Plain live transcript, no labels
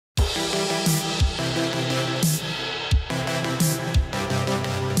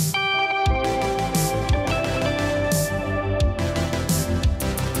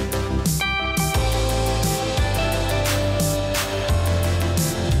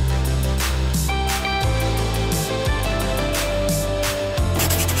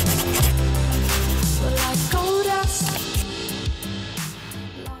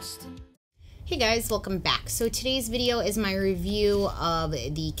guys, welcome back. So today's video is my review of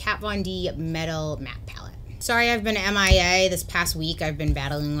the Kat Von D Metal Matte Palette. Sorry I've been MIA. This past week I've been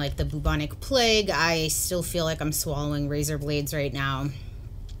battling like the bubonic plague. I still feel like I'm swallowing razor blades right now.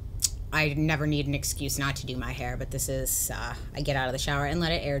 I never need an excuse not to do my hair, but this is, I get out of the shower and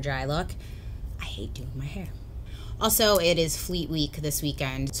let it air dry. Look, I hate doing my hair. Also, it is Fleet Week this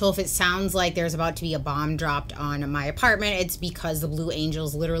weekend, so if it sounds like there's about to be a bomb dropped on my apartment, it's because the Blue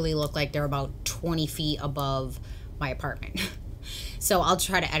Angels literally look like they're about 20 feet above my apartment. So I'll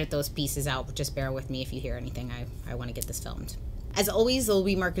try to edit those pieces out, but just bear with me if you hear anything. I want to get this filmed. As always, there will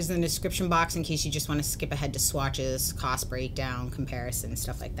be markers in the description box in case you just want to skip ahead to swatches, cost breakdown, comparison,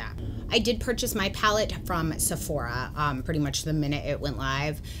 stuff like that. I did purchase my palette from Sephora pretty much the minute it went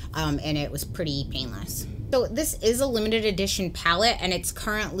live, and it was pretty painless. So this is a limited edition palette, and it's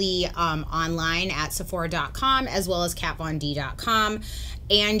currently online at Sephora.com as well as KatVonD.com,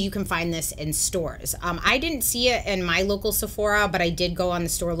 and you can find this in stores. I didn't see it in my local Sephora, but I did go on the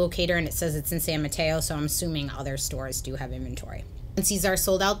store locator and it says it's in San Mateo, so I'm assuming other stores do have inventory. Once these are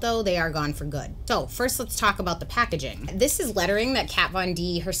sold out though, they are gone for good. So first let's talk about the packaging. This is lettering that Kat Von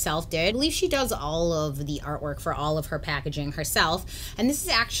D herself did. I believe she does all of the artwork for all of her packaging herself. And this is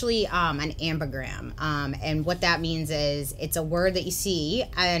actually an ambigram. And what that means is it's a word that you see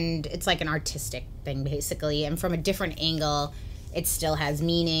and it's like an artistic thing basically. And from a different angle, it still has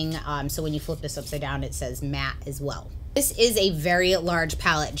meaning. So when you flip this upside down, it says matte as well. This is a very large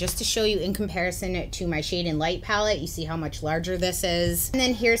palette. Just to show you in comparison to my Shade and Light palette, you see how much larger this is. And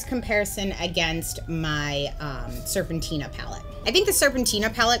then here's comparison against my Serpentina palette. I think the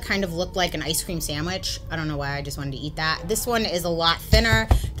Serpentina palette kind of looked like an ice cream sandwich. I don't know why, I just wanted to eat that. This one is a lot thinner.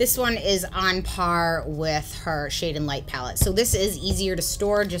 This one is on par with her Shade and Light palette. So this is easier to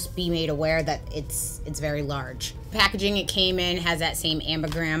store, just be made aware that it's very large. Packaging it came in has that same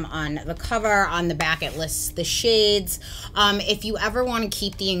ambigram on the cover. On the back it lists the shades. If you ever want to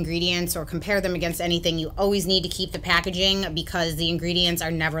keep the ingredients or compare them against anything, you always need to keep the packaging because the ingredients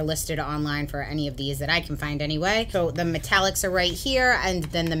are never listed online for any of these that I can find anyway. So the metallics are right here, and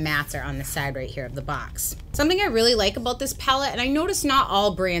then the mattes are on the side right here of the box. Something I really like about this palette, and I notice not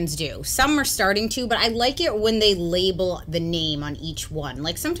all brands do, some are starting to, but I like it when they label the name on each one.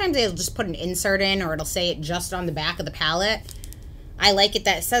 Like sometimes they'll just put an insert in, or it'll say it just on the back of the palette. I like it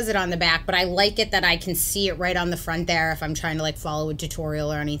that it says it on the back, but I like it that I can see it right on the front there. If I'm trying to like follow a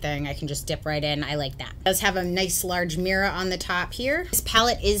tutorial or anything, I can just dip right in. I like that. It does have a nice large mirror on the top here. This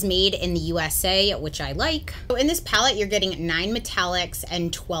palette is made in the USA, which I like. So in this palette, you're getting 9 metallics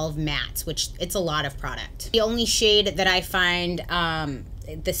and 12 mattes, which it's a lot of product. The only shade that I find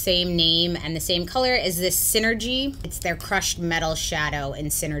the same name and the same color is this Synergy. It's their crushed metal shadow in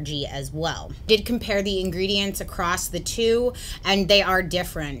Synergy as well. Did compare the ingredients across the two, and they are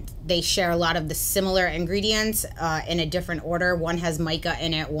different. They share a lot of the similar ingredients in a different order. One has mica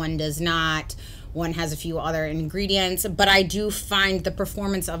in it, one does not. One has a few other ingredients, but I do find the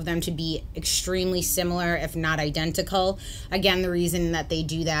performance of them to be extremely similar, if not identical. Again, the reason that they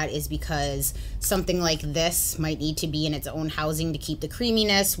do that is because something like this might need to be in its own housing to keep the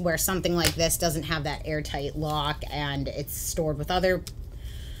creaminess, where something like this doesn't have that airtight lock and it's stored with other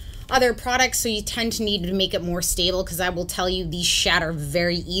products, so you tend to need to make it more stable, because I will tell you these shatter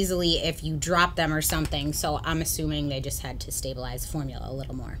very easily if you drop them or something, so I'm assuming they just had to stabilize the formula a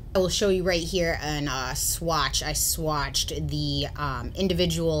little more. I will show you right here in swatch. I swatched the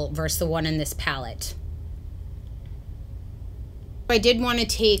individual versus the one in this palette. I did want to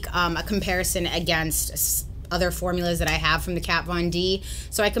take a comparison against other formulas that I have from the Kat Von D.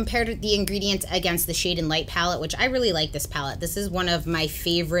 So I compared the ingredients against the Shade and Light palette, which I really like this palette. This is one of my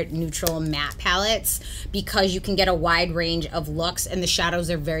favorite neutral matte palettes because you can get a wide range of looks and the shadows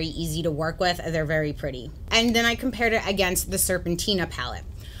are very easy to work with. They're very pretty. And then I compared it against the Serpentina palette.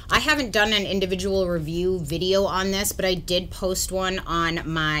 I haven't done an individual review video on this, but I did post one on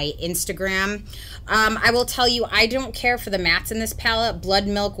my Instagram. I will tell you, I don't care for the mattes in this palette. Blood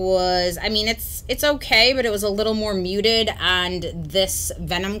Milk was, I mean, it's okay, but it was a little more muted, and this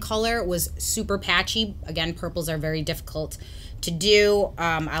Venom color was super patchy. Again, purples are very difficult to do.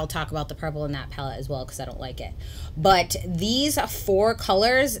 I'll talk about the purple in that palette as well because I don't like it. But these 4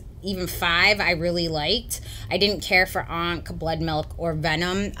 colors, even 5, I really liked. I didn't care for Ankh, Blood Milk, or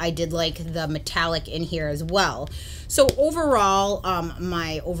Venom. I did like the metallic in here as well. So overall,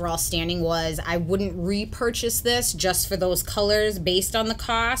 my overall standing was I wouldn't repurchase this just for those colors based on the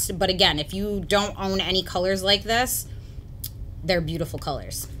cost. But again, if you don't own any colors like this, they're beautiful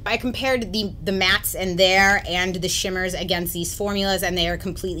colors. I compared the mattes in there and the shimmers against these formulas, and they are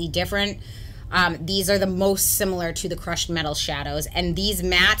completely different. These are the most similar to the crushed metal shadows, and these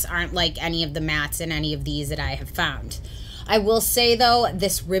mattes aren't like any of the mattes in any of these that I have found. I will say though,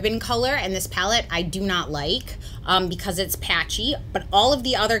 this ribbon color and this palette I do not like because it's patchy, but all of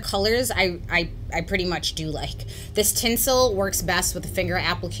the other colors I pretty much do like. This tinsel works best with a finger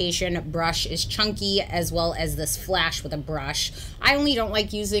application. Brush is chunky, as well as this flash with a brush. I only don't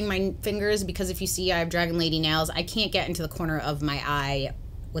like using my fingers because if you see I have Dragon Lady nails, I can't get into the corner of my eye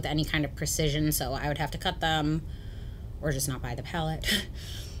with any kind of precision, so I would have to cut them or just not buy the palette.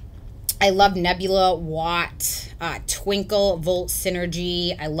 I love Nebula, Watt, Twinkle, Volt,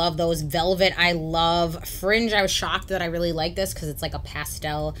 Synergy. I love those. Velvet, I love. Fringe, I was shocked that I really like this because it's like a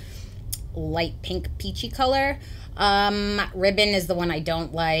pastel, light pink, peachy color. Ribbon is the one I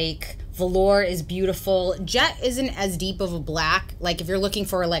don't like. Velour is beautiful. Jet isn't as deep of a black. Like if you're looking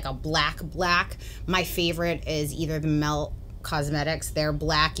for like a black, my favorite is either the Melt Cosmetics. They're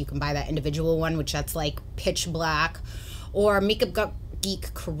black. You can buy that individual one, which that's like pitch black. Or Makeup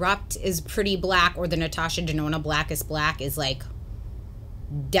Geek Corrupt is pretty black, or the Natasha Denona Blackest Black is like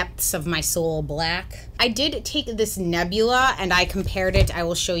depths of my soul black. I did take this Nebula and I compared it, I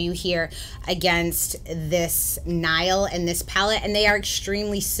will show you here, against this Nile and this palette, and they are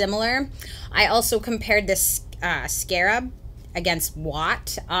extremely similar. I also compared this Scarab against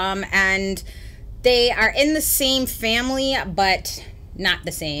Watt, and they are in the same family, but not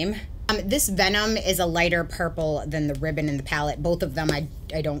the same. This Venom is a lighter purple than the ribbon in the palette. Both of them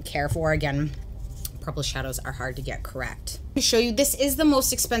I don't care for. Again, purple shadows are hard to get correct. To show you, this is the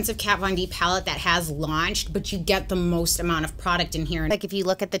most expensive Kat Von D palette that has launched, but you get the most amount of product in here. Like if you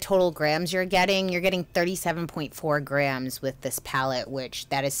look at the total grams you're getting 37.4 grams with this palette, which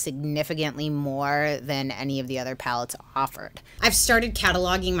that is significantly more than any of the other palettes offered. I've started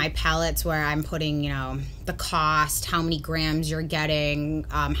cataloging my palettes where I'm putting, you know, the cost, how many grams you're getting,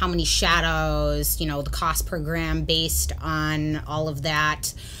 how many shadows, you know, the cost per gram based on all of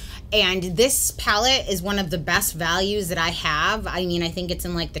that. And this palette is one of the best values that I have. I mean, I think it's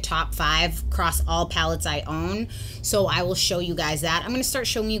in like the top 5 across all palettes I own. So I will show you guys that. I'm going to start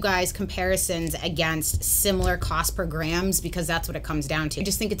showing you guys comparisons against similar cost per grams because that's what it comes down to. I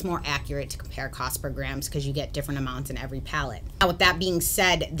just think it's more accurate to compare cost per grams because you get different amounts in every palette. Now, with that being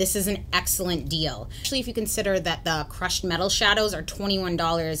said, this is an excellent deal. Especially if you consider that the crushed metal shadows are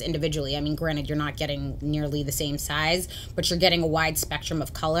 $21 individually. I mean, granted, you're not getting nearly the same size, but you're getting a wide spectrum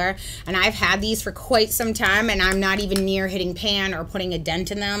of color. And I've had these for quite some time and I'm not even near hitting pan or putting a dent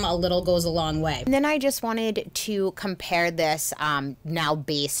in them. A little goes a long way. And then I just wanted to compare this now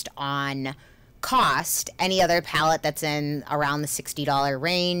based on cost. Any other palette that's in around the $60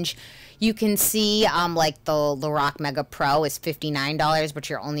 range. You can see like the Lorac Mega Pro is $59,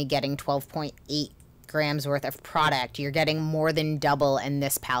 but you're only getting 12.8 grams worth of product. You're getting more than double in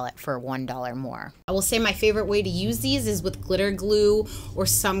this palette for $1 more. I will say my favorite way to use these is with glitter glue or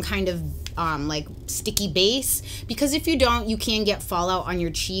some kind of like sticky base, because if you don't, you can get fallout on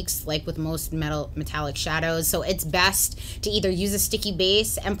your cheeks like with most metallic shadows. So it's best to either use a sticky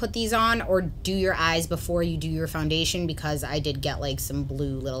base and put these on or do your eyes before you do your foundation, because I did get like some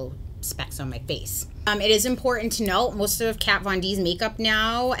blue little specks on my face. It is important to note most of Kat Von D's makeup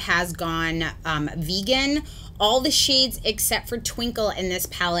now has gone vegan. All the shades except for Twinkle in this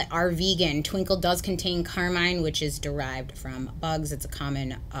palette are vegan. Twinkle does contain carmine, which is derived from bugs. It's a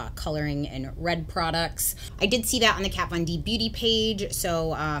common coloring in red products. I did see that on the Kat Von D beauty page,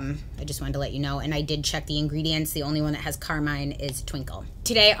 so I just wanted to let you know. And I did check the ingredients. The only one that has carmine is Twinkle.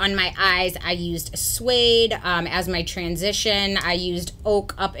 Today on my eyes, I used suede as my transition. I used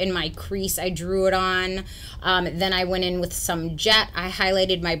oak up in my crease. I drew it on. Then I went in with some jet. I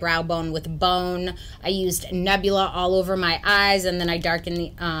highlighted my brow bone with bone. I used Nebula all over my eyes, and then I darkened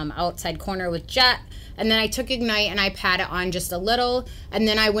the outside corner with jet. And then I took Ignite and I pat it on just a little. And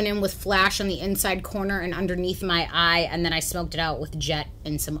then I went in with Flash on the inside corner and underneath my eye. And then I smoked it out with jet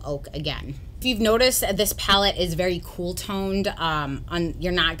and some oak again. If you've noticed, this palette is very cool toned.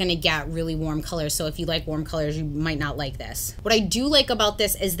 You're not going to get really warm colors. So if you like warm colors, you might not like this. What I do like about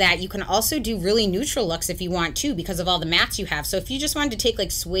this is that you can also do really neutral looks if you want to, because of all the mattes you have. So if you just wanted to take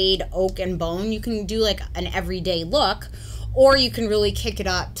like suede, oak, and bone, you can do like an everyday look. Or you can really kick it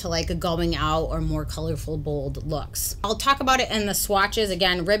up to like a going out or more colorful, bold looks. I'll talk about it in the swatches.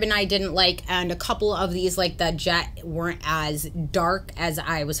 Again, ribbon I didn't like, and a couple of these like the jet weren't as dark as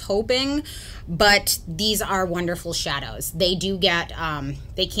I was hoping, but these are wonderful shadows. They do get,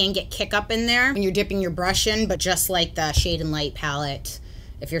 they can get kick up in there when you're dipping your brush in, but just like the Shade and Light palette,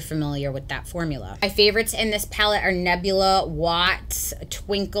 if you're familiar with that formula. My favorites in this palette are Nebula, Watts,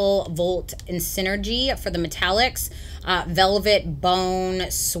 Twinkle, Volt, and Synergy for the metallics. Velvet, Bone,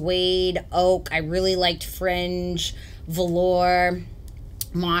 Suede, Oak. I really liked Fringe, Velour.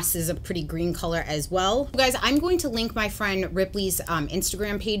 Moss is a pretty green color as well. You guys, I'm going to link my friend Ripley's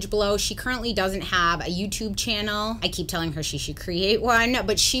Instagram page below. She currently doesn't have a YouTube channel. I keep telling her she should create one,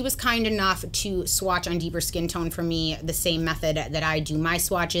 but she was kind enough to swatch on deeper skin tone for me, the same method that I do my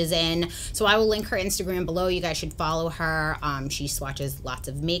swatches in. So I will link her Instagram below. You guys should follow her. She swatches lots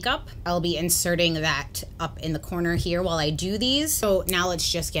of makeup. I'll be inserting that up in the corner here while I do these. So now let's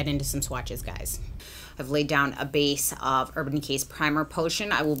just get into some swatches, guys. I've laid down a base of Urban Decay's Primer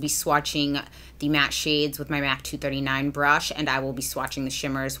Potion. I will be swatching the matte shades with my MAC 239 brush, and I will be swatching the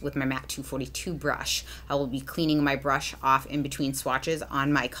shimmers with my MAC 242 brush. I will be cleaning my brush off in between swatches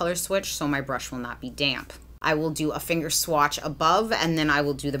on my color switch so my brush will not be damp. I will do a finger swatch above, and then I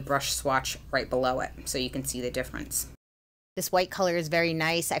will do the brush swatch right below it so you can see the difference. This white color is very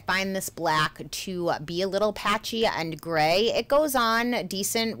nice. I find this black to be a little patchy and gray. It goes on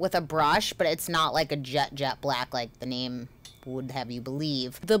decent with a brush, but it's not like a jet black like the name would have you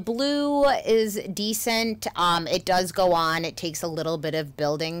believe. The blue is decent. It does go on. It takes a little bit of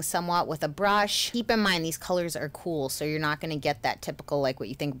building somewhat with a brush. Keep in mind these colors are cool, so you're not going to get that typical like what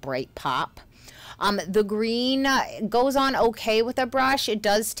you think bright pop. The green goes on okay with a brush. It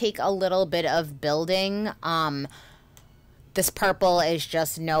does take a little bit of building. This purple is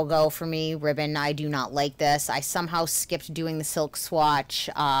just no-go for me. Ribbon, I do not like this. I somehow skipped doing the silk swatch.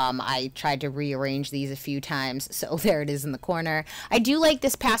 I tried to rearrange these a few times, so there it is in the corner. I do like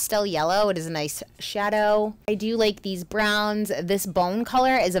this pastel yellow. It is a nice shadow. I do like these browns. This bone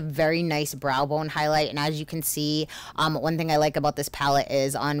color is a very nice brow bone highlight, and as you can see, one thing I like about this palette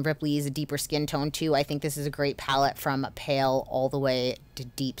is on Ripley's Deeper Skin Tone too. I think this is a great palette from pale all the way to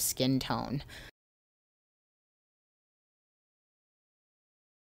deep skin tone.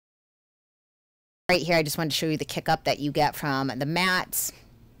 Right here, I just wanted to show you the kick up that you get from the mattes.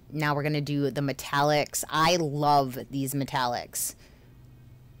 Now we're going to do the metallics. I love these metallics.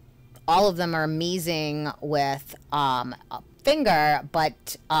 All of them are amazing with a finger,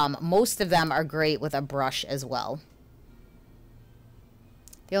 but most of them are great with a brush as well.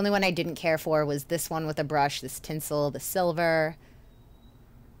 The only one I didn't care for was this one with a brush, this tinsel, the silver.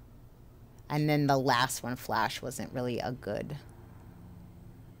 And then the last one, Flash, wasn't really a good.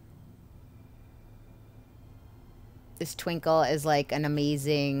 This Twinkle is like an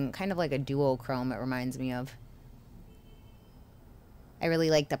amazing, kind of like a duochrome it reminds me of. I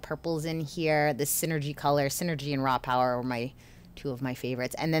really like the purples in here. This Synergy color, Synergy and Raw Power are two of my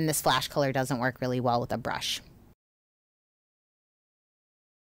favorites. And then this Flash color doesn't work really well with a brush.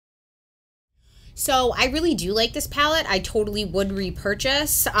 So I really do like this palette. I totally would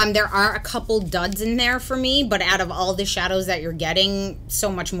repurchase. There are a couple duds in there for me, but out of all the shadows that you're getting,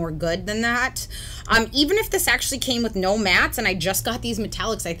 so much more good than that. Even if this actually came with no mattes and I just got these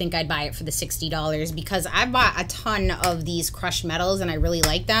metallics, I think I'd buy it for the $60 because I bought a ton of these crushed metals and I really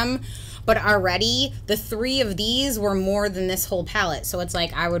like them. But already, the 3 of these were more than this whole palette. So it's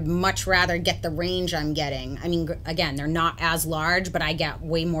like I would much rather get the range I'm getting. I mean, again, they're not as large, but I get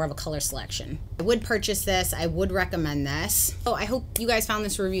way more of a color selection. I would purchase this. I would recommend this. So I hope you guys found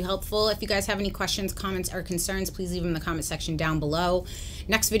this review helpful. If you guys have any questions, comments, or concerns, please leave them in the comment section down below.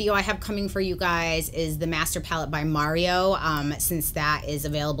 Next video I have coming for you guys is the Master Palette by Mario, since that is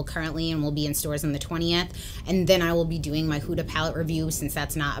available currently and will be in stores on the 20th. And then I will be doing my Huda palette review since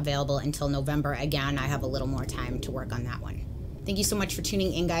that's not available until November. Again, I have a little more time to work on that one. Thank you so much for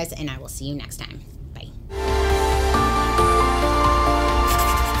tuning in, guys, and I will see you next time.